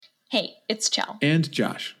Hey, it's Chell. And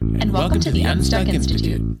Josh. And welcome to the Unstuck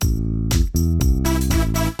Institute.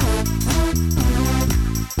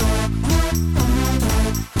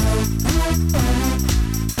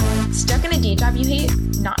 Stuck in a day job you hate?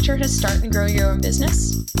 Not sure how to start and grow your own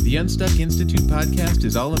business? The Unstuck Institute podcast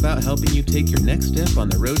is all about helping you take your next step on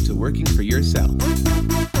the road to working for yourself.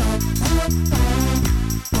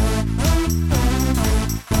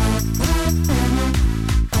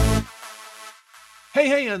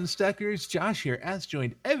 Hey, Unstuckers. Josh here, as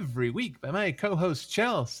joined every week by my co-host,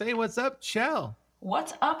 Chell. Say what's up, Chell.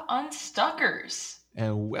 What's up, Unstuckers?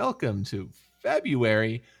 And welcome to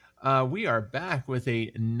February. We are back with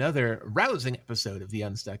another rousing episode of the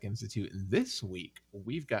Unstuck Institute. And this week,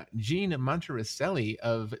 we've got Gene Monteroselli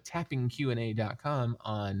of tappingqa.com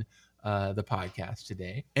on the podcast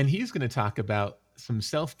today. And he's going to talk about some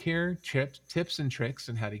self-care tips and tricks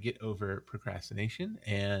on how to get over procrastination.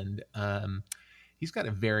 And he's got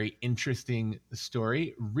a very interesting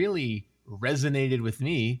story, really resonated with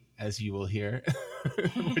me, as you will hear.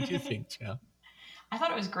 What do you think, Joe? I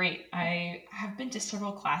thought it was great. I have been to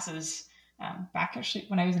several classes back actually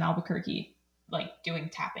when I was in Albuquerque, like doing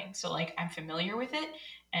tapping. So like I'm familiar with it,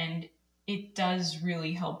 and it does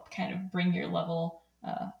really help kind of bring your level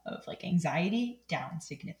of like anxiety down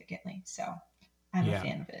significantly. So I'm a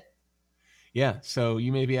fan of it. Yeah. So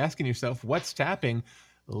you may be asking yourself, what's tapping?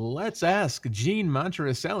 Let's ask Gene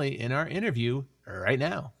Monteroselli in our interview right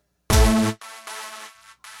now.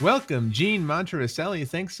 Welcome, Gene Monteroselli.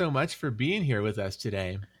 Thanks so much for being here with us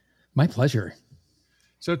today. My pleasure.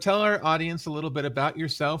 So tell our audience a little bit about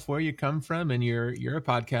yourself, where you come from, and you're a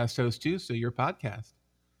podcast host too, so your podcast.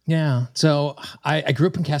 Yeah. So I grew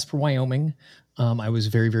up in Casper, Wyoming. I was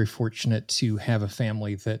very, very fortunate to have a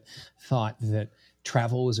family that thought that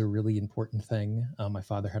travel was a really important thing. My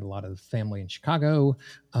father had a lot of family in Chicago.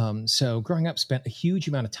 So growing up, spent a huge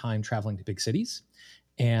amount of time traveling to big cities.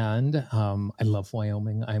 And I love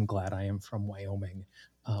Wyoming. I'm glad I am from Wyoming.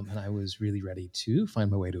 And I was really ready to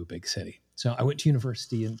find my way to a big city. So I went to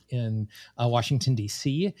university in Washington,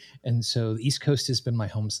 D.C. And so the East Coast has been my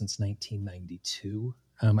home since 1992.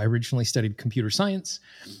 I originally studied computer science.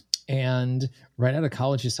 And right out of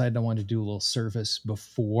college, decided I wanted to do a little service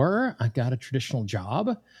before I got a traditional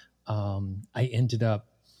job. I ended up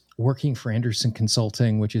working for Anderson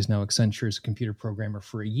Consulting, which is now Accenture, as a computer programmer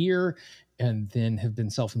for a year, and then have been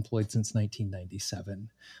self-employed since 1997.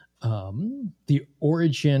 The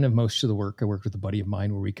origin of most of the work, I worked with a buddy of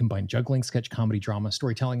mine where we combined juggling, sketch comedy, drama,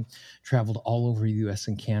 storytelling, traveled all over the U.S.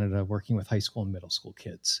 and Canada, working with high school and middle school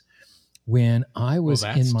kids. When I was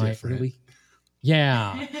in my early...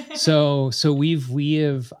 Yeah. So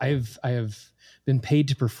I've been paid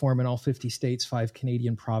to perform in all 50 states, 5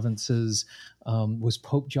 Canadian provinces, was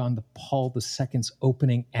Pope John Paul II's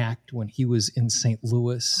opening act when he was in St.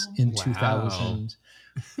 Louis in 2000.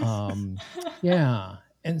 Yeah.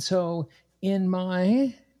 And so in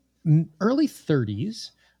my early 30s,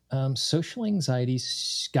 social anxiety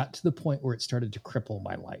got to the point where it started to cripple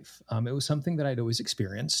my life. It was something that I'd always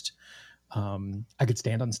experienced. I could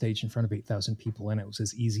stand on stage in front of 8,000 people and it was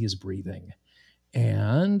as easy as breathing.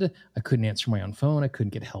 And I couldn't answer my own phone. I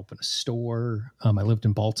couldn't get help in a store. I lived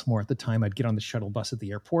in Baltimore at the time. I'd get on the shuttle bus at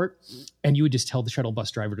the airport and you would just tell the shuttle bus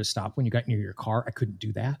driver to stop when you got near your car. I couldn't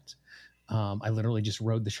do that. I literally just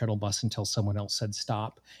rode the shuttle bus until someone else said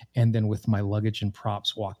stop. And then with my luggage and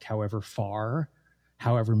props, walked however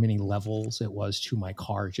many levels it was to my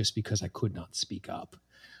car, just because I could not speak up.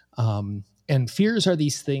 And fears are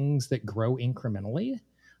these things that grow incrementally.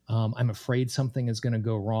 I'm afraid something is going to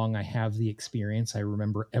go wrong. I have the experience. I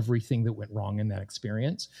remember everything that went wrong in that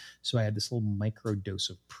experience. So I had this little micro dose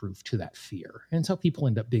of proof to that fear. And it's how people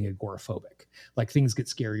end up being agoraphobic. Like things get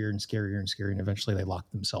scarier and scarier and scarier, and eventually they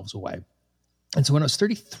lock themselves away. And so when I was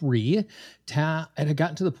 33, it had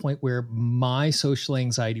gotten to the point where my social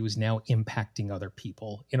anxiety was now impacting other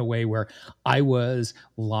people in a way where I was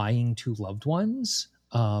lying to loved ones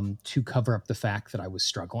to cover up the fact that I was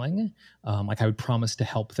struggling. Like I would promise to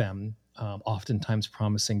help them, oftentimes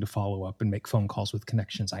promising to follow up and make phone calls with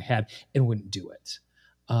connections I had, and wouldn't do it,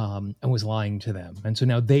 and was lying to them. And so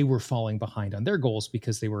now they were falling behind on their goals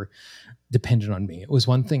because they were dependent on me. It was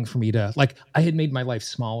one thing for me to, like, I had made my life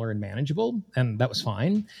smaller and manageable, and that was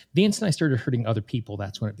fine. The instant I started hurting other people,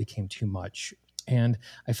 that's when it became too much. And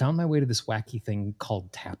I found my way to this wacky thing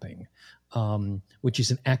called tapping, which is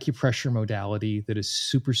an acupressure modality that is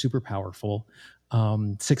super, super powerful.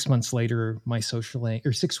 6 weeks later, my social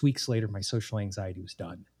anxiety was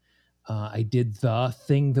done. I did the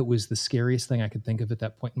thing that was the scariest thing I could think of at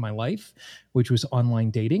that point in my life, which was online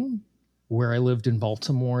dating, where I lived in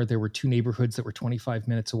Baltimore, there were 2 neighborhoods that were 25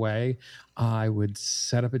 minutes away. I would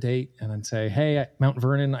set up a date and I'd say, hey, at Mount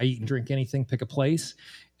Vernon, I eat and drink anything, pick a place.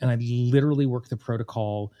 And I'd literally work the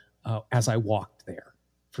protocol as I walked there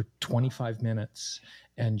for 25 minutes.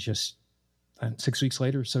 And just 6 weeks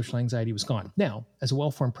later, social anxiety was gone. Now, as a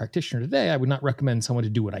well-formed practitioner today, I would not recommend someone to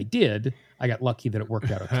do what I did. I got lucky that it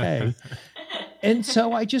worked out okay. And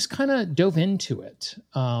so I just kind of dove into it.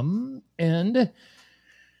 And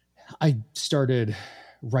I started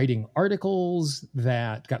writing articles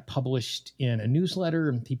that got published in a newsletter,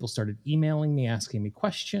 and people started emailing me, asking me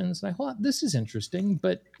questions. And I thought, this is interesting,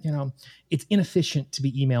 but it's inefficient to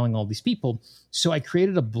be emailing all these people. So I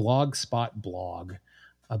created a Blogspot blog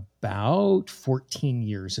about 14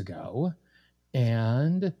 years ago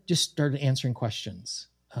and just started answering questions.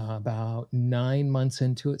 About 9 months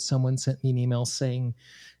into it, someone sent me an email saying,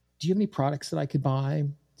 do you have any products that I could buy?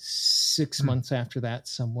 6 months after that,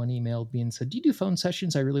 someone emailed me and said, do you do phone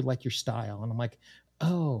sessions? I really like your style. And I'm like,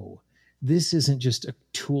 oh, this isn't just a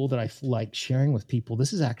tool that I like sharing with people.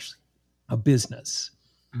 This is actually a business.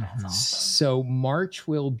 Mm-hmm. So March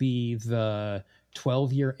will be the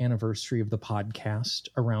 12-year anniversary of the podcast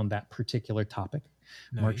around that particular topic.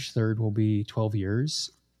 Nice. March 3rd will be 12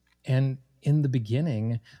 years. And in the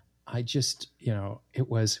beginning, I just, I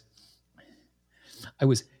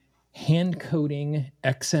was hand coding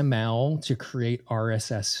XML to create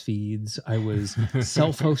RSS feeds. I was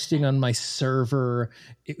self-hosting on my server.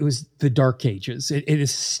 It was the dark ages. It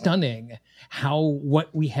is stunning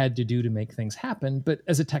what we had to do to make things happen. But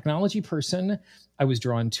as a technology person, I was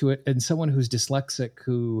drawn to it. And someone who's dyslexic,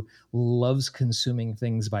 who loves consuming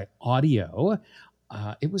things by audio,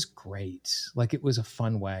 it was great. Like, it was a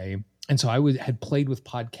fun way. And so I had played with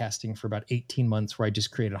podcasting for about 18 months, where I just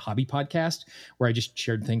created a hobby podcast where I just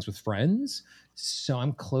shared things with friends. So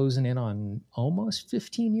I'm closing in on almost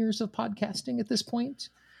 15 years of podcasting at this point.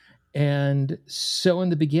 And so in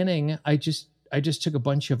the beginning, I just took a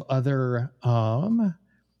bunch of other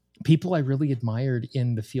people I really admired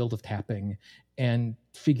in the field of tapping and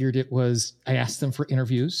figured I asked them for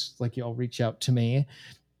interviews, like y'all reach out to me,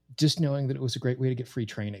 just knowing that it was a great way to get free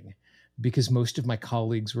training. Because most of my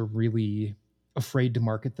colleagues were really afraid to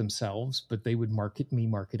market themselves, but they would market me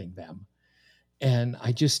marketing them. And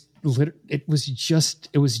it was just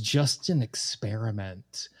an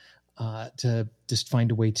experiment to just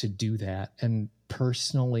find a way to do that. And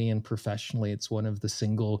personally and professionally, it's one of the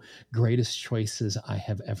single greatest choices I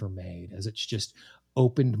have ever made, as it's just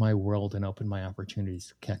opened my world and opened my opportunities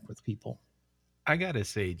to connect with people. I gotta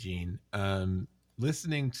say, Gene,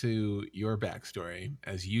 listening to your backstory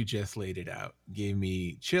as you just laid it out gave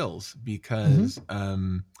me chills, because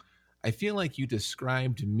I feel like you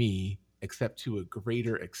described me, except to a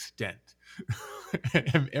greater extent.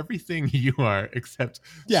 I'm everything you are, except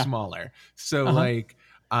smaller. So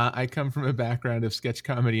I come from a background of sketch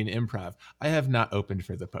comedy and improv. I have not opened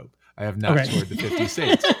for the Pope. I have not toured the 50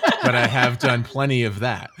 states, but I have done plenty of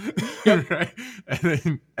that. Right?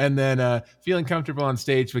 And then feeling comfortable on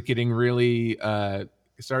stage, but getting really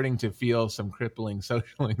starting to feel some crippling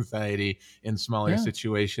social anxiety in smaller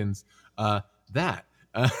situations.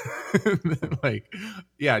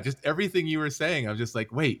 Just everything you were saying, I'm just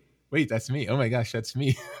like, wait, that's me. Oh my gosh, that's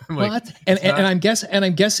me. I'm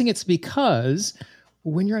guessing it's because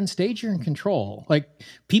when you're on stage, you're in control. Like,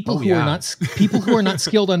 people who are not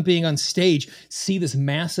skilled on being on stage see this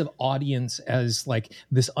massive audience as like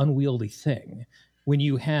this unwieldy thing. When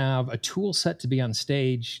you have a tool set to be on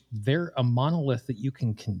stage, they're a monolith that you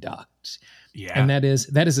can conduct. Yeah. And that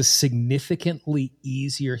is a significantly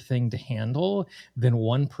easier thing to handle than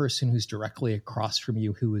one person who's directly across from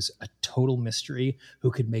you, who is a total mystery, who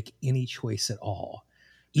could make any choice at all.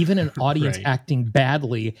 Even an audience acting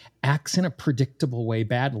badly acts in a predictable way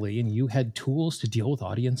badly, and you had tools to deal with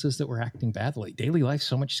audiences that were acting badly. Daily life's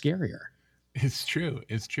so much scarier. It's true.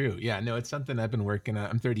 Yeah, no, it's something I've been working on.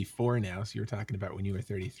 I'm 34 now, so you were talking about when you were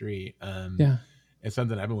 33. It's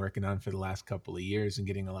something I've been working on for the last couple of years and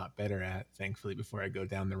getting a lot better at, thankfully, before I go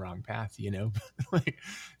down the wrong path, Like,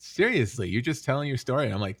 seriously, you're just telling your story.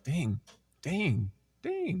 And I'm like, dang.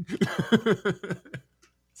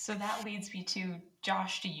 So that leads me to,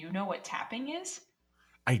 Josh, do you know what tapping is?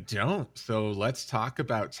 I don't. So let's talk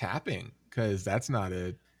about tapping, because that's not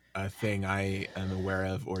a thing I am aware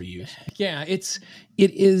of or use. Yeah, it's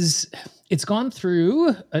gone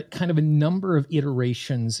through a kind of a number of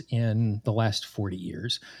iterations in the last 40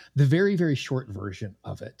 years. The very, very short version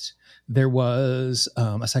of it, there was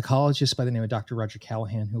a psychologist by the name of Dr. Roger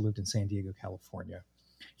Callahan, who lived in San Diego, California.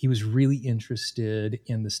 He was really interested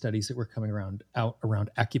in the studies that were coming out around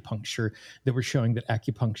acupuncture that were showing that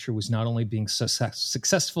acupuncture was not only being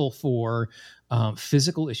successful for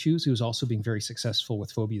physical issues, it was also being very successful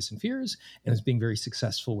with phobias and fears, and was being very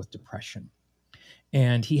successful with depression.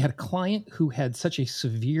 And he had a client who had such a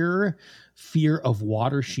severe fear of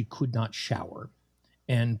water, she could not shower.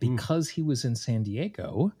 And because he was in San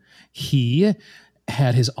Diego, he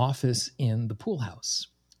had his office in the pool house.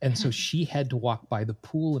 And so she had to walk by the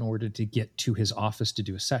pool in order to get to his office to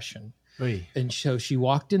do a session. Oy. And so she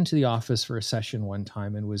walked into the office for a session one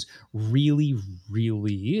time and was really,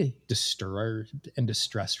 really disturbed and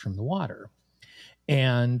distressed from the water.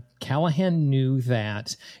 And Callahan knew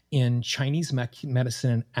that in Chinese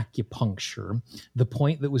medicine and acupuncture, the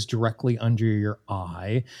point that was directly under your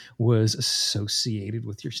eye was associated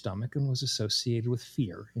with your stomach and was associated with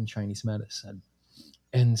fear in Chinese medicine.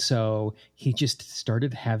 And so he just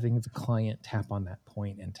started having the client tap on that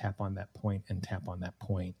point and tap on that point and tap on that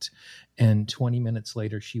point. And 20 minutes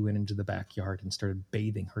later, she went into the backyard and started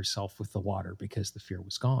bathing herself with the water because the fear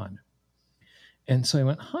was gone. And so I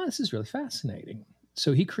went, this is really fascinating.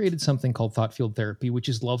 So he created something called thought field therapy, which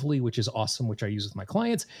is lovely, which is awesome, which I use with my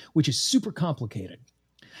clients, which is super complicated.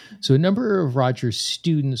 So a number of Roger's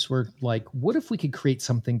students were like, what if we could create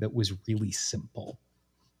something that was really simple,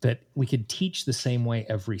 that we could teach the same way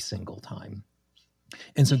every single time?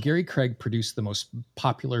 And so Gary Craig produced the most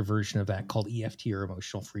popular version of that called EFT, or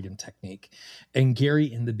Emotional Freedom Technique. And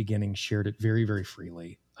Gary, in the beginning, shared it very, very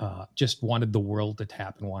freely. Just wanted the world to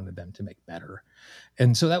tap and wanted them to make better.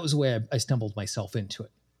 And so that was the way I stumbled myself into it.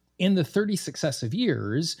 In the 30 successive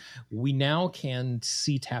years, we now can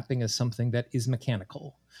see tapping as something that is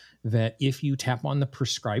mechanical, that if you tap on the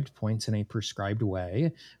prescribed points in a prescribed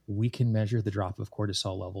way, we can measure the drop of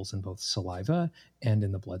cortisol levels in both saliva and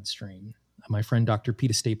in the bloodstream. My friend, Dr.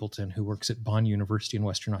 Peter Stapleton, who works at Bond University in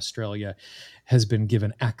Western Australia, has been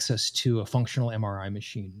given access to a functional MRI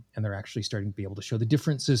machine, and they're actually starting to be able to show the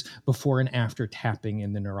differences before and after tapping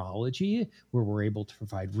in the neurology, where we're able to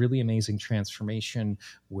provide really amazing transformation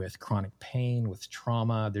with chronic pain, with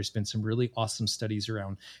trauma. There's been some really awesome studies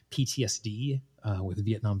around PTSD with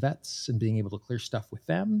Vietnam vets and being able to clear stuff with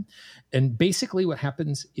them. And basically what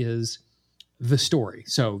happens is the story.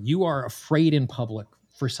 So you are afraid in public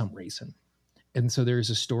for some reason. And so there's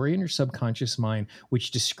a story in your subconscious mind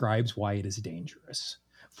which describes why it is dangerous.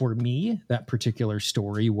 For me, that particular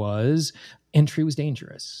story was entry was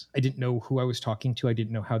dangerous. I didn't know who I was talking to. I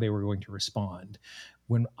didn't know how they were going to respond.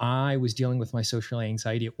 When I was dealing with my social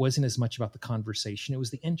anxiety, it wasn't as much about the conversation. It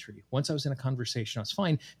was the entry. Once I was in a conversation, I was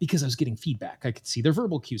fine because I was getting feedback. I could see their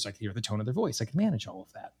verbal cues. I could hear the tone of their voice. I could manage all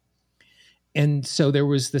of that. And so there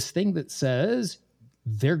was this thing that says,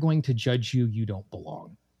 they're going to judge you. You don't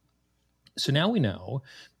belong. So now we know,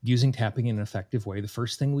 using tapping in an effective way, the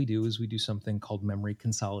first thing we do is we do something called memory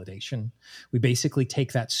consolidation. We basically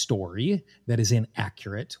take that story that is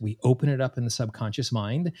inaccurate, we open it up in the subconscious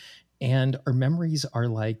mind, and our memories are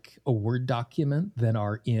like a Word document that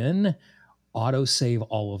are in autosave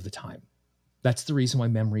all of the time. That's the reason why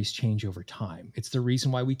memories change over time. It's the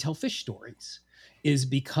reason why we tell fish stories, is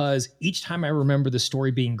because each time I remember the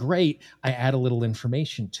story being great, I add a little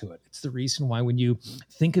information to it. It's the reason why when you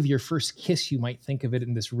think of your first kiss, you might think of it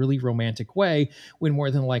in this really romantic way, when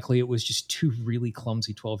more than likely it was just two really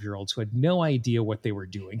clumsy 12-year-olds who had no idea what they were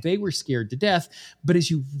doing. They were scared to death. But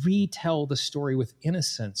as you retell the story with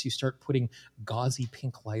innocence, you start putting gauzy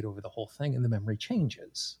pink light over the whole thing and the memory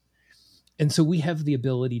changes. And so we have the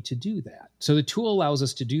ability to do that. So the tool allows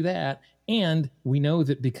us to do that. And we know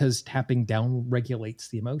that because tapping down regulates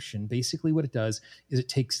the emotion, basically what it does is it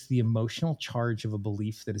takes the emotional charge of a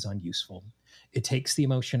belief that is unuseful. It takes the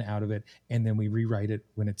emotion out of it, and then we rewrite it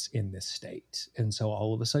when it's in this state. And so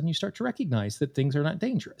all of a sudden you start to recognize that things are not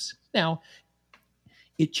dangerous. Now,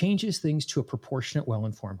 it changes things to a proportionate,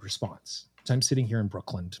 well-informed response. So I'm sitting here in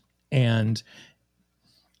Brooklyn, and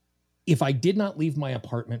if I did not leave my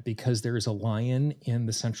apartment because there is a lion in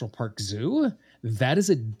the Central Park Zoo, that is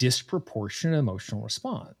a disproportionate emotional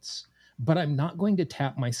response. But I'm not going to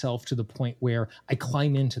tap myself to the point where I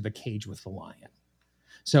climb into the cage with the lion.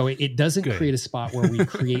 So it doesn't create a spot where we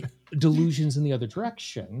create delusions in the other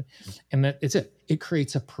direction. And that's it. It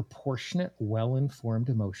creates a proportionate, well-informed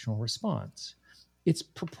emotional response. It's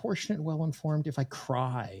proportionate and well-informed if I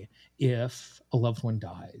cry if a loved one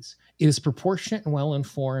dies. It is proportionate and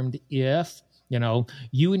well-informed if,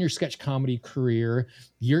 you and your sketch comedy career,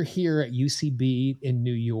 you're here at UCB in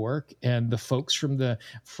New York, and the folks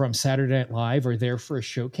from Saturday Night Live are there for a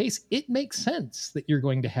showcase. It makes sense that you're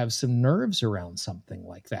going to have some nerves around something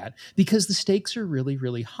like that because the stakes are really,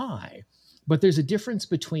 really high. But there's a difference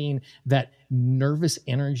between that nervous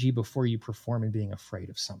energy before you perform and being afraid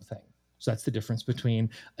of something. So that's the difference between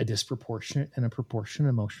a disproportionate and a proportionate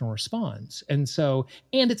emotional response. And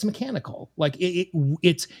it's mechanical. Like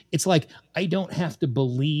it's like, I don't have to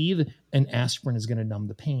believe an aspirin is going to numb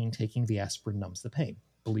the pain. Taking the aspirin numbs the pain.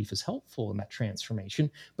 Belief is helpful in that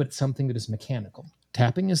transformation, but it's something that is mechanical.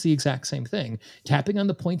 Tapping is the exact same thing. Tapping on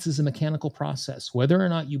the points is a mechanical process. Whether or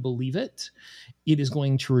not you believe it, it is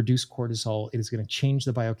going to reduce cortisol. It is going to change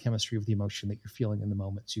the biochemistry of the emotion that you're feeling in the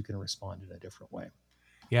moment, so you can respond in a different way.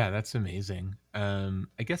 Yeah, that's amazing.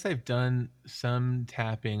 I guess I've done some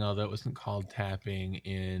tapping, although it wasn't called tapping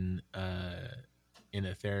in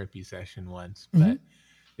a therapy session once, but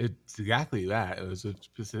it's exactly that. It was a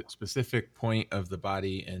specific point of the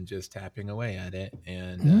body and just tapping away at it.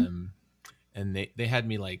 And they had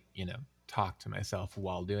me talk to myself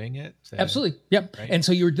while doing it. So, absolutely. Yep. Right? And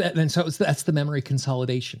so that's the memory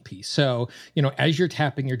consolidation piece. So, as you're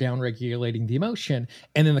tapping, you're down regulating the emotion.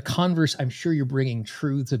 And in the converse, I'm sure you're bringing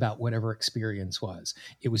truths about whatever experience was.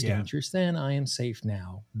 It was dangerous then. I am safe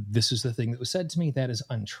now. This is the thing that was said to me. That is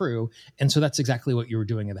untrue. And so that's exactly what you were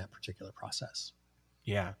doing in that particular process.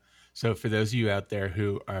 Yeah. So for those of you out there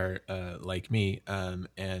who are like me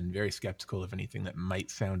and very skeptical of anything that might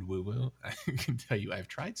sound woo-woo, I can tell you I've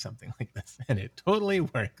tried something like this and it totally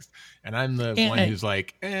works. And I'm the one who's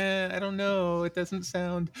like, I don't know, it doesn't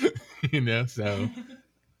sound, so...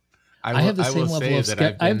 I have the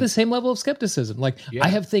same level of skepticism. Like I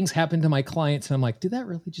have things happen to my clients and I'm like, did that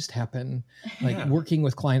really just happen? Like working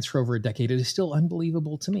with clients for over a decade, it is still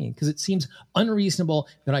unbelievable to me because it seems unreasonable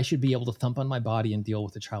that I should be able to thump on my body and deal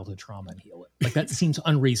with the childhood trauma and heal it. Like that seems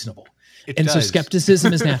unreasonable. So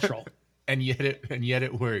skepticism is natural. and yet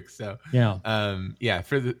it works. So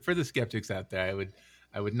for the skeptics out there,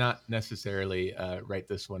 I would not necessarily write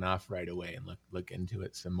this one off right away and look into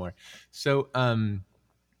it some more.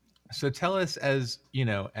 So tell us, as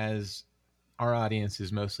our audience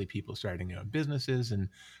is mostly people starting their own businesses and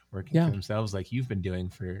working for themselves, like you've been doing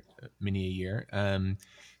for many a year.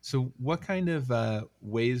 So what kind of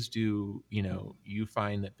ways do you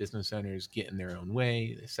find that business owners get in their own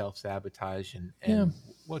way, they self-sabotage, and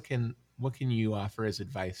what can you offer as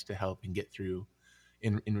advice to help and get through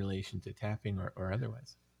in relation to tapping or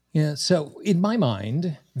otherwise? Yeah. So in my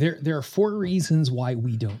mind, there are 4 reasons why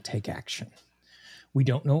we don't take action. We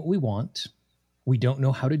don't know what we want. We don't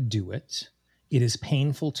know how to do it. It is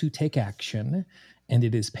painful to take action, and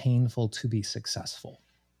it is painful to be successful.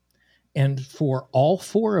 And for all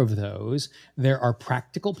 4 of those, there are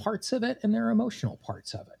practical parts of it and there are emotional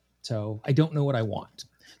parts of it. So I don't know what I want.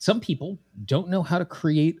 Some people don't know how to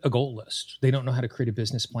create a goal list. They don't know how to create a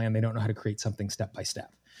business plan. They don't know how to create something step by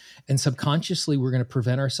step. And subconsciously, we're going to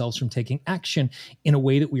prevent ourselves from taking action in a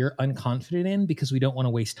way that we are unconfident in because we don't want to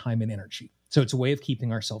waste time and energy. So it's a way of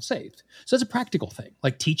keeping ourselves safe. So it's a practical thing,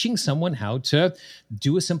 like teaching someone how to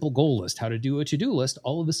do a simple goal list, how to do a to-do list,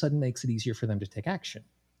 all of a sudden makes it easier for them to take action.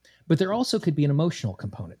 But there also could be an emotional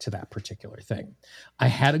component to that particular thing. I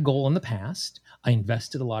had a goal in the past. I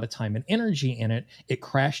invested a lot of time and energy in it. It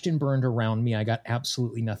crashed and burned around me. I got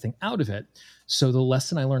absolutely nothing out of it. So the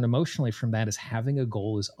lesson I learned emotionally from that is having a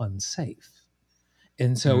goal is unsafe.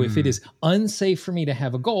 And so if it is unsafe for me to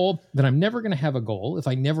have a goal, then I'm never going to have a goal. If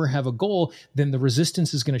I never have a goal, then the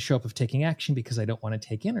resistance is going to show up of taking action because I don't want to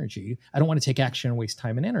take energy. I don't want to take action and waste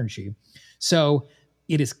time and energy. So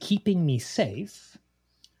it is keeping me safe.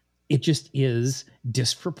 It just is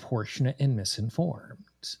disproportionate and misinformed.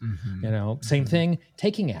 Same thing,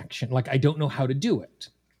 taking action. Like I don't know how to do it.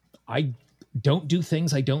 I don't do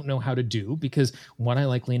things I don't know how to do because 1, I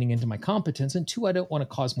like leaning into my competence, and 2, I don't want to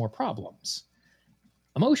cause more problems.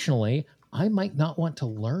 Emotionally, I might not want to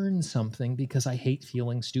learn something because I hate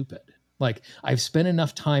feeling stupid. Like I've spent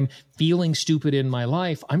enough time feeling stupid in my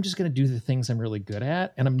life. I'm just going to do the things I'm really good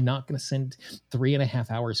at. And I'm not going to spend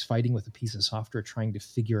 3.5 hours fighting with a piece of software trying to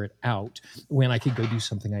figure it out when I could go do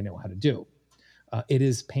something I know how to do. It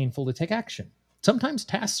is painful to take action. Sometimes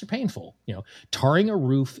tasks are painful. Tarring a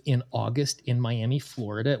roof in August in Miami,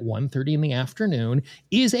 Florida at 1:30 in the afternoon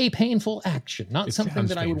is a painful action, not something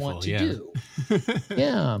that I would want to do.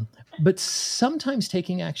 Yeah. But sometimes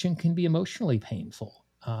taking action can be emotionally painful.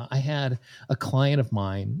 I had a client of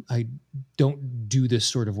mine. I don't do this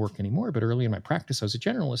sort of work anymore, but early in my practice, I was a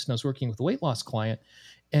generalist and I was working with a weight loss client.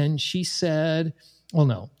 And she said, well,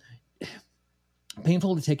 no.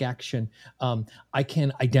 Painful to take action. I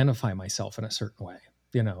can identify myself in a certain way.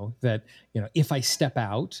 that, if I step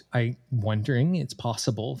out, I'm wondering, it's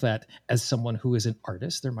possible that as someone who is an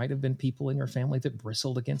artist, there might have been people in your family that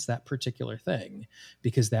bristled against that particular thing,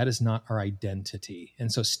 because that is not our identity.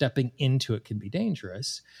 And so stepping into it can be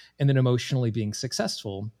dangerous. And then emotionally being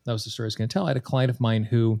successful, that was the story I was going to tell. I had a client of mine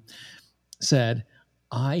who said,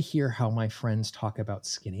 I hear how my friends talk about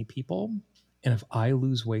skinny people, and if I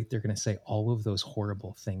lose weight, they're going to say all of those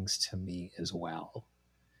horrible things to me as well.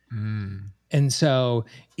 And so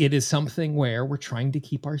it is something where we're trying to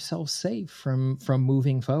keep ourselves safe from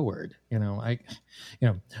moving forward. Our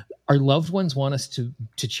loved ones want us to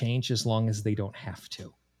change as long as they don't have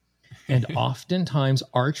to. And oftentimes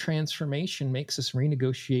our transformation makes us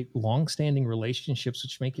renegotiate longstanding relationships,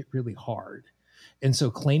 which make it really hard. And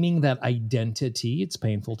so claiming that identity, it's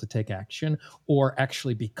painful to take action, or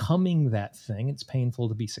actually becoming that thing, it's painful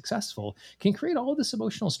to be successful, can create all of this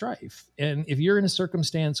emotional strife. And if you're in a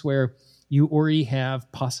circumstance where you already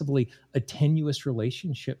have possibly a tenuous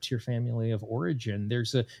relationship to your family of origin,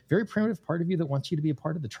 there's a very primitive part of you that wants you to be a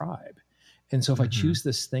part of the tribe. And so if I choose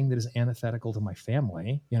this thing that is antithetical to my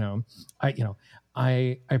family,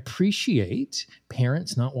 I appreciate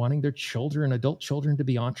parents not wanting their children, adult children, to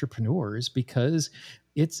be entrepreneurs, because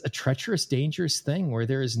it's a treacherous, dangerous thing where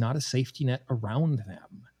there is not a safety net around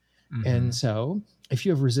them. And so if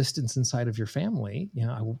you have resistance inside of your family,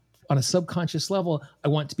 on a subconscious level, I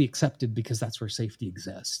want to be accepted because that's where safety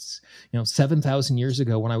exists. 7,000 years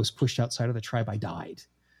ago, when I was pushed outside of the tribe, I died.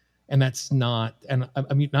 And that's not, and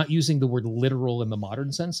I'm not using the word literal in the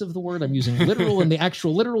modern sense of the word. I'm using literal in the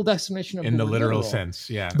actual literal definition of in the literal literal sense.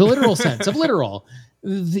 Yeah. The literal sense of literal,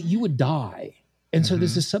 that you would die. And so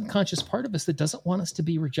there's this subconscious part of us that doesn't want us to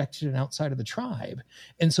be rejected and outside of the tribe.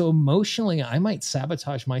 And so emotionally, I might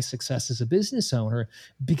sabotage my success as a business owner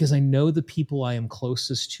because I know the people I am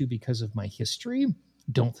closest to, because of my history,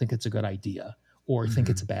 don't think it's a good idea, or think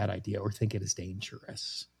it's a bad idea, or think it is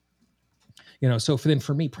dangerous. So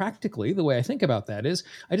for me, practically, the way I think about that is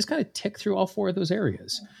I just kind of tick through all four of those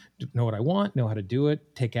areas. Know what I want, know how to do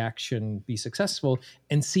it, take action, be successful,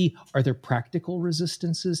 and see, are there practical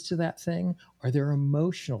resistances to that thing? Are there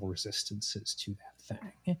emotional resistances to that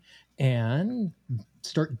thing? And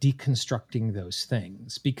start deconstructing those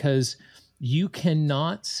things, because you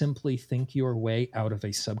cannot simply think your way out of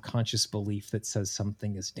a subconscious belief that says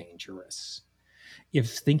something is dangerous. If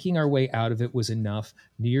thinking our way out of it was enough,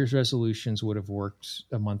 New Year's resolutions would have worked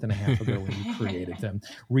a month and a half ago when you created them.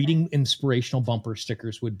 Reading inspirational bumper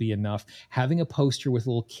stickers would be enough. Having a poster with a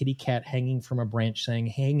little kitty cat hanging from a branch saying,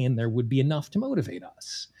 hang in there, would be enough to motivate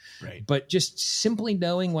us. Right. But just simply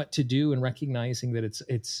knowing what to do and recognizing that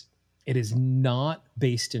it is not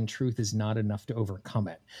based in truth is not enough to overcome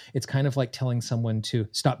it. It's kind of like telling someone to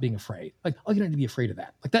stop being afraid. Like, oh, you don't need to be afraid of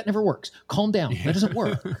that. Like, that never works. Calm down. Yeah. That doesn't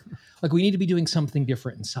work. Like, we need to be doing something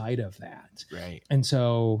different inside of that. Right. And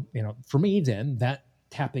so, for me, then, that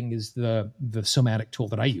tapping is the somatic tool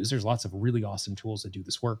that I use. There's lots of really awesome tools that do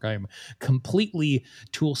this work. I'm completely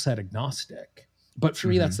tool set agnostic. But for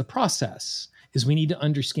me, that's the process. Is we need to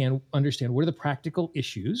understand what are the practical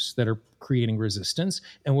issues that are creating resistance,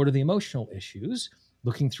 and what are the emotional issues,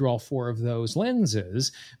 looking through all four of those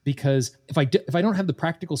lenses. Because if I don't have the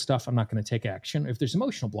practical stuff, I'm not going to take action. If there's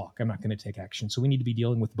emotional block, I'm not going to take action. So we need to be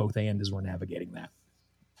dealing with both and as we're navigating that.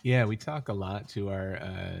 Yeah, we talk a lot to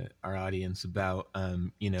our audience about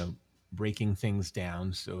breaking things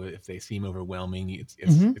down. So if they seem overwhelming, it's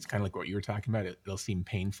kind of like what you were talking about. They'll seem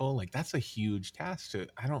painful. Like, that's a huge task.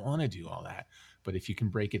 I don't want to do all that. But if you can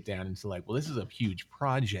break it down into like, well, this is a huge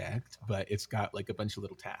project, but it's got like a bunch of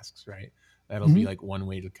little tasks, right? That'll be like one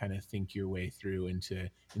way to kind of think your way through into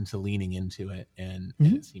leaning into it, and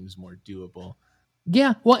it seems more doable.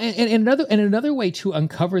 Yeah, well, and another way to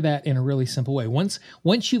uncover that in a really simple way. Once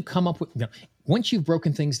you've come up with, once you've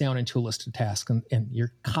broken things down into a list of tasks, and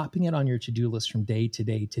you're copying it on your to-do list from day to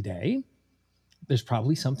day to day, there's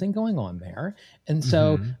probably something going on there. And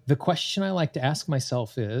so the question I like to ask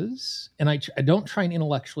myself is, and I don't try and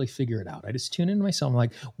intellectually figure it out. I just tune into myself. I'm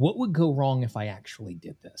like, what would go wrong if I actually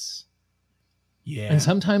did this? Yeah. And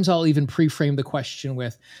sometimes I'll even pre-frame the question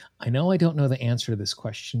with, I know I don't know the answer to this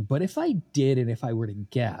question, but if I did, and if I were to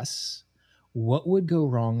guess, what would go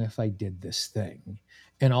wrong if I did this thing?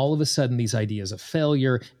 And all of a sudden, these ideas of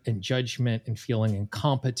failure and judgment and feeling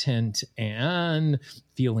incompetent and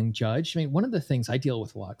feeling judged. I mean, one of the things I deal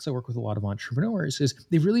with a lot, because I work with a lot of entrepreneurs, is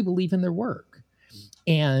they really believe in their work.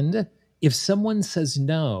 And if someone says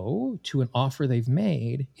no to an offer they've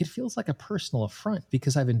made, it feels like a personal affront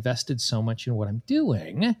because I've invested so much in what I'm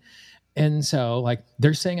doing. And so, like,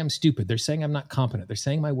 they're saying I'm stupid. They're saying I'm not competent. They're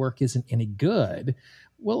saying my work isn't any good.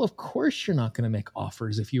 Well, of course you're not going to make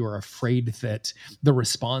offers if you are afraid that the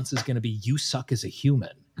response is going to be, you suck as a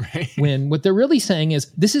human. Right. When what they're really saying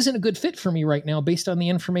is, this isn't a good fit for me right now based on the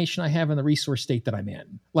information I have and the resource state that I'm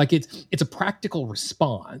in. Like it's a practical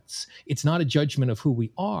response. It's not a judgment of who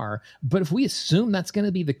we are. But if we assume that's going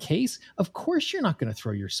to be the case, of course you're not going to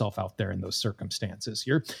throw yourself out there in those circumstances.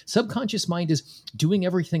 Your subconscious mind is doing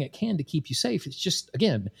everything it can to keep you safe. It's just,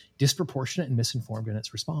 again, disproportionate and misinformed in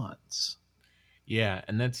its response. Yeah,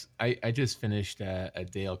 and that's I just finished a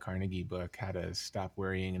Dale Carnegie book, How to Stop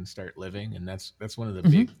Worrying and Start Living, and that's one of the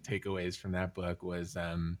big takeaways from that book was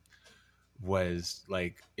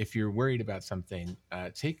like, if you're worried about something,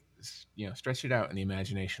 stretch it out in the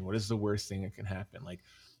imagination. What is the worst thing that can happen? Like,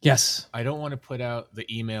 yes, I don't want to put out the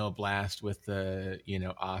email blast with the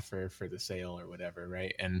offer for the sale or whatever,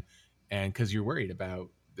 right? And because you're worried about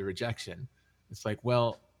the rejection, it's like,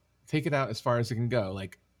 well, take it out as far as it can go.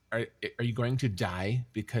 Like, are you going to die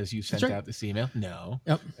because you sent out this email? No.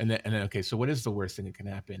 Yep. And then okay, so what is the worst thing that can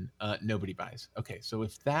happen? Nobody buys. Okay, so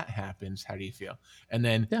if that happens, how do you feel? And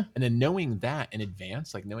then knowing that in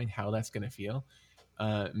advance, like knowing how that's going to feel,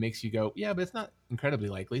 makes you go, yeah, but it's not incredibly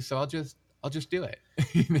likely, so I'll just do it.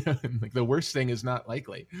 Like the worst thing is not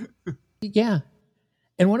likely. Yeah.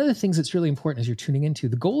 And one of the things that's really important as you're tuning into,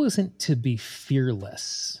 the goal isn't to be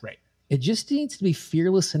fearless. Right. It just needs to be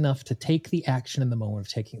fearless enough to take the action in the moment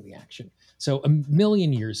of taking the action. So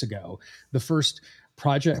 1,000,000 years ago, the first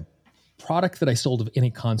product that I sold of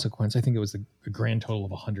any consequence, I think it was a grand total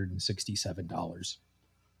of $167.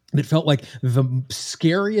 It felt like the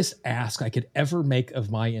scariest ask I could ever make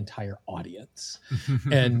of my entire audience.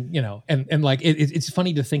 And, and like, it's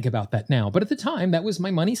funny to think about that now. But at the time, that was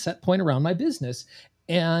my money set point around my business.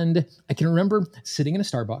 And I can remember sitting in a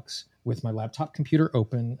Starbucks with my laptop computer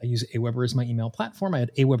open. I use Aweber as my email platform. I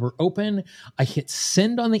had Aweber open. I hit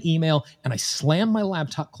send on the email and I slammed my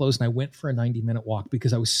laptop closed and I went for a 90-minute walk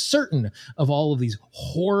because I was certain of all of these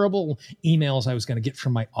horrible emails I was going to get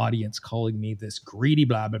from my audience calling me this greedy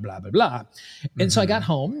blah, blah, blah, blah, blah. And so I got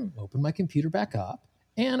home, opened my computer back up,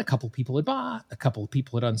 and a couple of people had bought, a couple of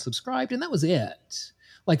people had unsubscribed, and that was it.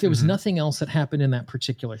 Like there was nothing else that happened in that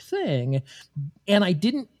particular thing. And I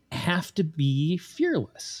didn't have to be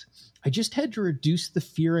fearless. I just had to reduce the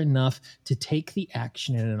fear enough to take the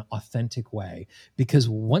action in an authentic way, because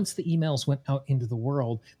once the emails went out into the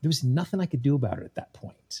world, there was nothing I could do about it at that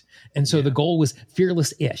point. And so the goal was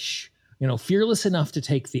fearless-ish, fearless enough to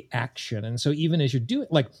take the action. And so even as you're doing,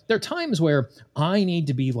 like, there are times where I need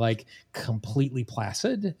to be like completely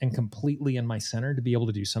placid and completely in my center to be able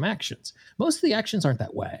to do some actions. Most of the actions aren't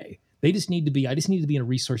that way. I just need to be in a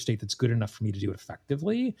resource state that's good enough for me to do it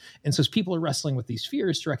effectively. And so as people are wrestling with these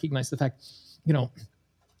fears, to recognize the fact,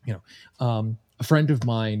 a friend of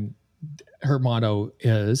mine, her motto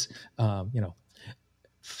is,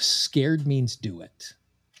 scared means do it.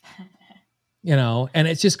 And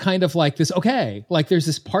it's just kind of like this, okay, like there's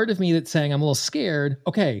this part of me that's saying I'm a little scared.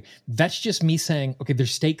 Okay, that's just me saying, okay,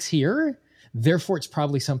 there's stakes here. Therefore, it's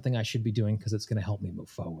probably something I should be doing because it's going to help me move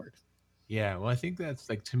forward. Yeah, well, I think that's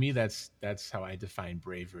like, to me, that's how I define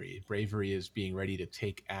bravery. Bravery is being ready to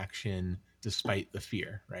take action despite the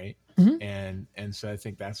fear, right? And so I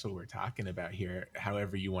think that's what we're talking about here.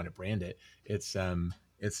 However you want to brand it, it's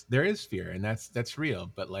there is fear, and that's real.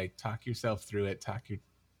 But like, talk yourself through it. Talk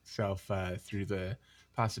yourself through the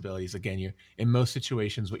possibilities. Again, you're in most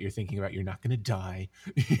situations, what you're thinking about, you're not going to die,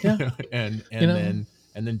 and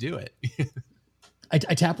then do it.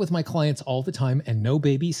 I tap with my clients all the time, and no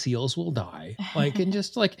baby seals will die. Like, and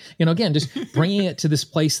just like, again, just bringing it to this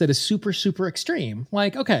place that is super, super extreme.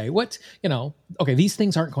 Like, okay, these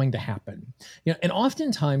things aren't going to happen. And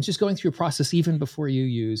oftentimes just going through a process, even before you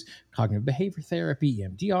use cognitive behavior therapy,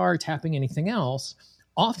 EMDR, tapping, anything else,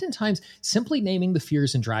 oftentimes simply naming the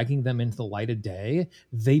fears and dragging them into the light of day,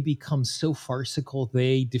 they become so farcical,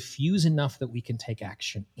 they diffuse enough that we can take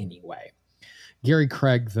action anyway. Gary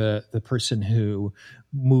Craig, the person who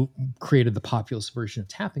created the populist version of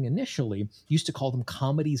tapping initially, used to call them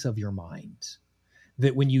comedies of your mind.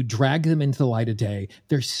 That when you drag them into the light of day,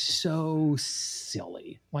 they're so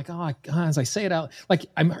silly. Like, oh, God, as I say it out, like,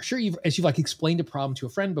 I'm sure you've like explained a problem to a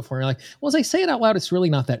friend before, and you're like, well, as I say it out loud, it's really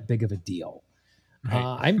not that big of a deal.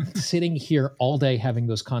 Right. I'm sitting here all day having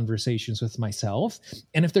those conversations with myself.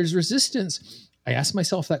 And if there's resistance, I ask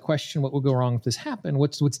myself that question: what will go wrong if this happened?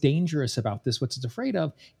 What's dangerous about this? What's it afraid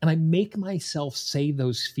of? And I make myself say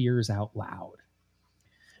those fears out loud,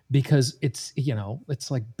 because it's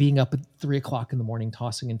like being up at 3 o'clock in the morning,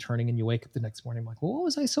 tossing and turning, and you wake up the next morning like, well, what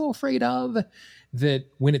was I so afraid of? That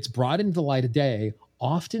when it's brought into the light of day,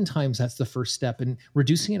 oftentimes that's the first step in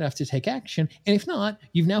reducing enough to take action. And if not,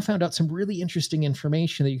 you've now found out some really interesting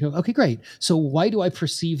information that you go, okay, great. So why do I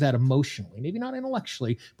perceive that emotionally? Maybe not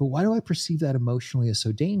intellectually, but why do I perceive that emotionally as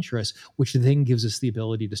so dangerous? Which then gives us the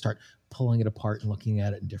ability to start pulling it apart and looking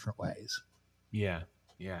at it in different ways. Yeah,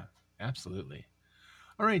 absolutely.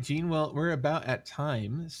 All right, Gene, well, we're about at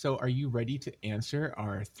time. So are you ready to answer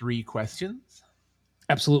our 3 questions?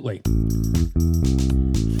 Absolutely.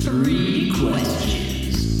 3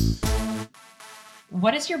 questions.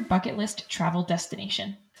 What is your bucket list travel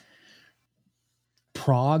destination?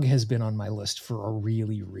 Prague has been on my list for a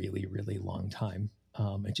really, really, really long time.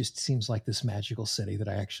 It just seems like this magical city that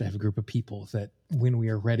I actually have a group of people that when we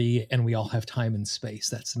are ready and we all have time and space,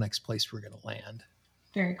 that's the next place we're going to land.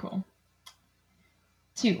 Very cool.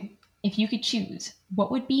 2, if you could choose,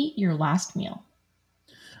 what would be your last meal?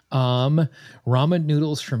 Ramen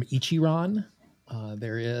noodles from Ichiran.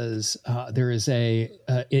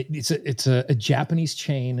 It's a Japanese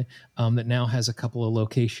chain that now has a couple of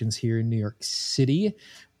locations here in New York City.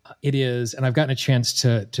 It is, and I've gotten a chance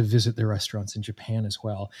to visit their restaurants in Japan as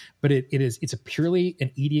well. But it's a purely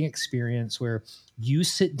an eating experience where you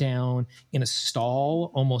sit down in a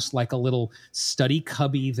stall, almost like a little study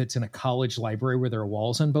cubby that's in a college library where there are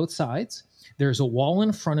walls on both sides. There's a wall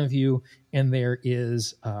in front of you, and there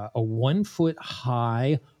is a 1 foot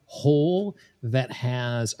high hole that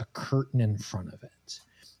has a curtain in front of it.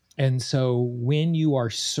 And so when you are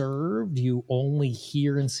served, you only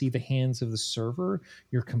hear and see the hands of the server.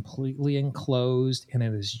 You're completely enclosed, and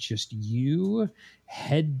it is just you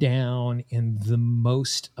head down in the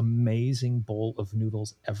most amazing bowl of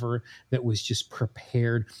noodles ever that was just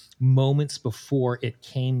prepared moments before it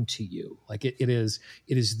came to you. Like it is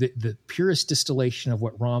the purest distillation of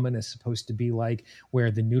what ramen is supposed to be like,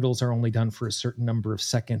 where the noodles are only done for a certain number of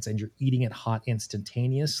seconds and you're eating it hot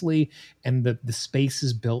instantaneously. And the space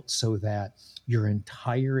is built so that your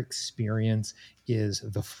entire experience is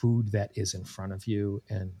the food that is in front of you,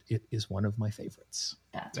 and it is one of my favorites.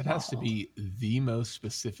 That has to be the most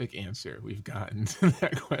specific answer we've gotten to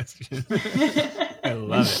that question. I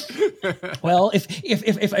love it. Well,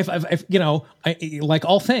 if you know, like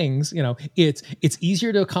all things, you know, it's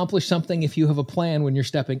easier to accomplish something if you have a plan when you're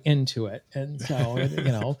stepping into it. And so, you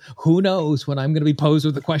know, who knows when I'm going to be posed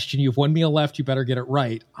with the question, you have 1 meal left, you better get it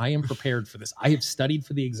right. I am prepared for this. I have studied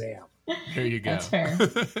for the exam. There you go. That's fair.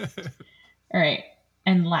 All right.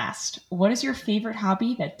 And last, what is your favorite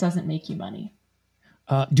hobby that doesn't make you money?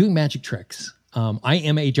 Doing magic tricks. I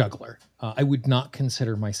am a juggler. I would not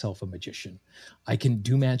consider myself a magician. I can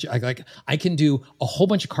do magic. I can do a whole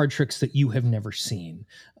bunch of card tricks that you have never seen.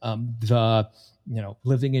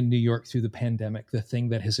 Living in New York through the pandemic, the thing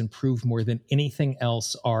that has improved more than anything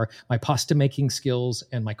else are my pasta making skills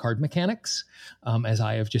and my card mechanics. As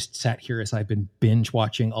I have just sat here, as I've been binge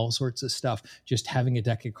watching all sorts of stuff, just having a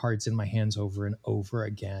deck of cards in my hands over and over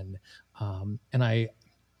again. And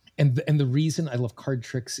the reason I love card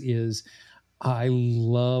tricks is I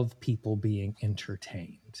love people being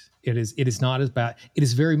entertained. It is not as bad. It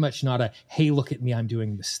is very much not a, hey, look at me, I'm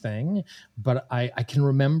doing this thing. But I can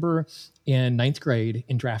remember in 9th grade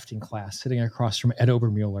in drafting class, sitting across from Ed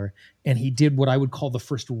Obermuller, and he did what I would call the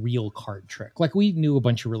first real card trick. Like, we knew a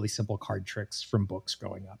bunch of really simple card tricks from books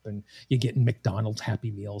growing up, and you get McDonald's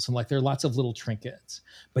Happy Meals, and like there are lots of little trinkets.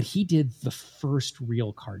 But he did the first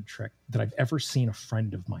real card trick that I've ever seen a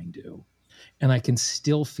friend of mine do. And I can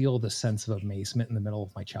still feel the sense of amazement in the middle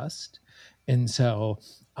of my chest. And so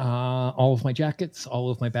all of my jackets, all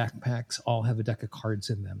of my backpacks, all have a deck of cards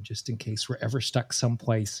in them, just in case we're ever stuck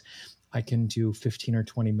someplace. I can do 15 or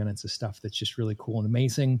 20 minutes of stuff that's just really cool and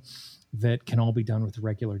amazing that can all be done with a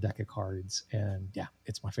regular deck of cards. And yeah,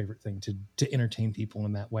 it's my favorite thing to entertain people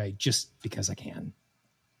in that way, just because I can.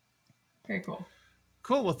 Very cool.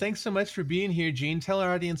 Cool. Well, thanks so much for being here, Gene. Tell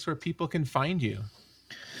our audience where people can find you.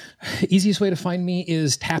 Easiest way to find me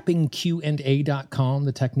is tappingqa.com.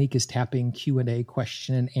 The technique is tapping Q&A,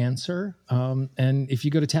 question and answer. And if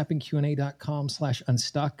you go to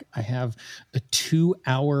tappingqa.com/unstuck, I have a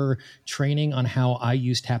 2-hour training on how I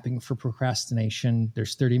use tapping for procrastination.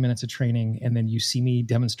 There's 30 minutes of training, and then you see me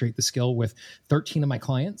demonstrate the skill with 13 of my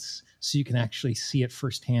clients. So you can actually see it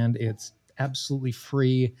firsthand. It's absolutely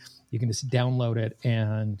free. You can just download it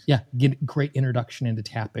and get a great introduction into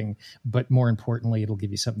tapping. But more importantly, it'll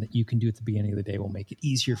give you something that you can do at the beginning of the day. Will make it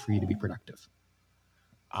easier for you to be productive.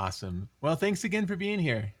 Awesome. Well, thanks again for being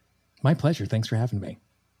here. My pleasure. Thanks for having me.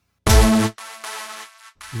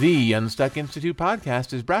 The Unstuck Institute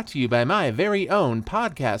podcast is brought to you by my very own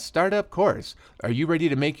podcast startup course. Are you ready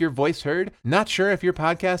to make your voice heard? Not sure if your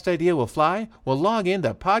podcast idea will fly? Well, log in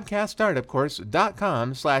to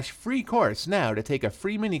podcaststartupcourse.com/free course now to take a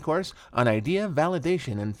free mini course on idea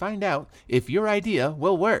validation and find out if your idea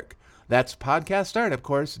will work. That's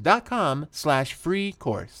podcaststartupcourse.com/free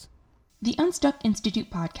course. The Unstuck Institute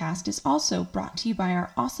podcast is also brought to you by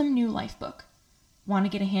our awesome new life book. Want to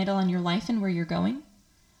get a handle on your life and where you're going?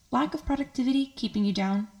 Lack of productivity keeping you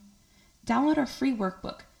down? Download our free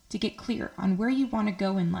workbook to get clear on where you want to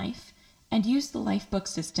go in life and use the Lifebook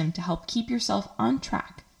system to help keep yourself on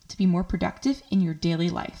track to be more productive in your daily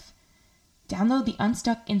life. Download the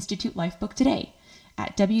Unstuck Institute Lifebook today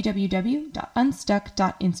at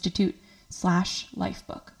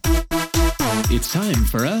www.unstuck.institute/lifebook. It's time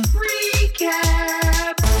for a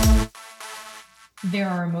recap. There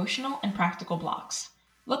are emotional and practical blocks.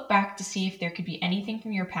 Look back to see if there could be anything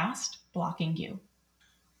from your past blocking you.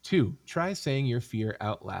 2. Try saying your fear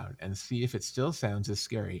out loud and see if it still sounds as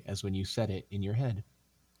scary as when you said it in your head.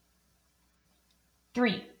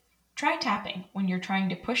 3. Try tapping when you're trying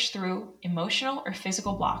to push through emotional or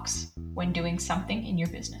physical blocks when doing something in your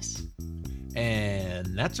business. And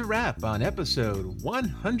that's a wrap on episode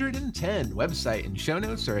 110. Website and show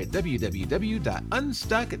notes are at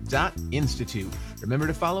www.unstuck.institute. Remember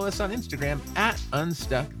to follow us on Instagram at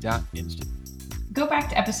unstuck.institute. Go back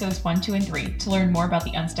to episodes 1, 2, and 3 to learn more about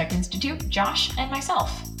the Unstuck Institute, Josh, and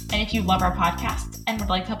myself. And if you love our podcasts and would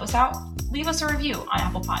like to help us out, leave us a review on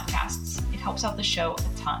Apple Podcasts. It helps out the show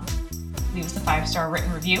a ton. Leave us a 5-star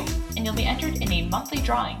written review, and you'll be entered in a monthly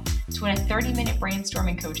drawing to win a 30-minute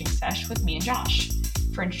brainstorming coaching sesh with me and Josh.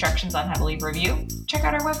 For instructions on how to leave a review, check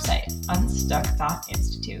out our website,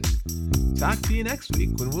 unstuck.institute. Talk to you next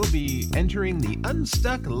week when we'll be entering the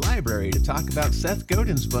Unstuck Library to talk about Seth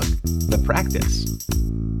Godin's book, The Practice.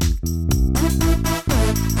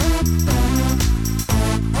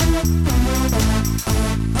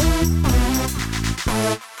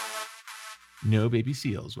 No baby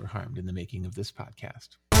seals were harmed in the making of this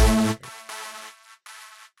podcast.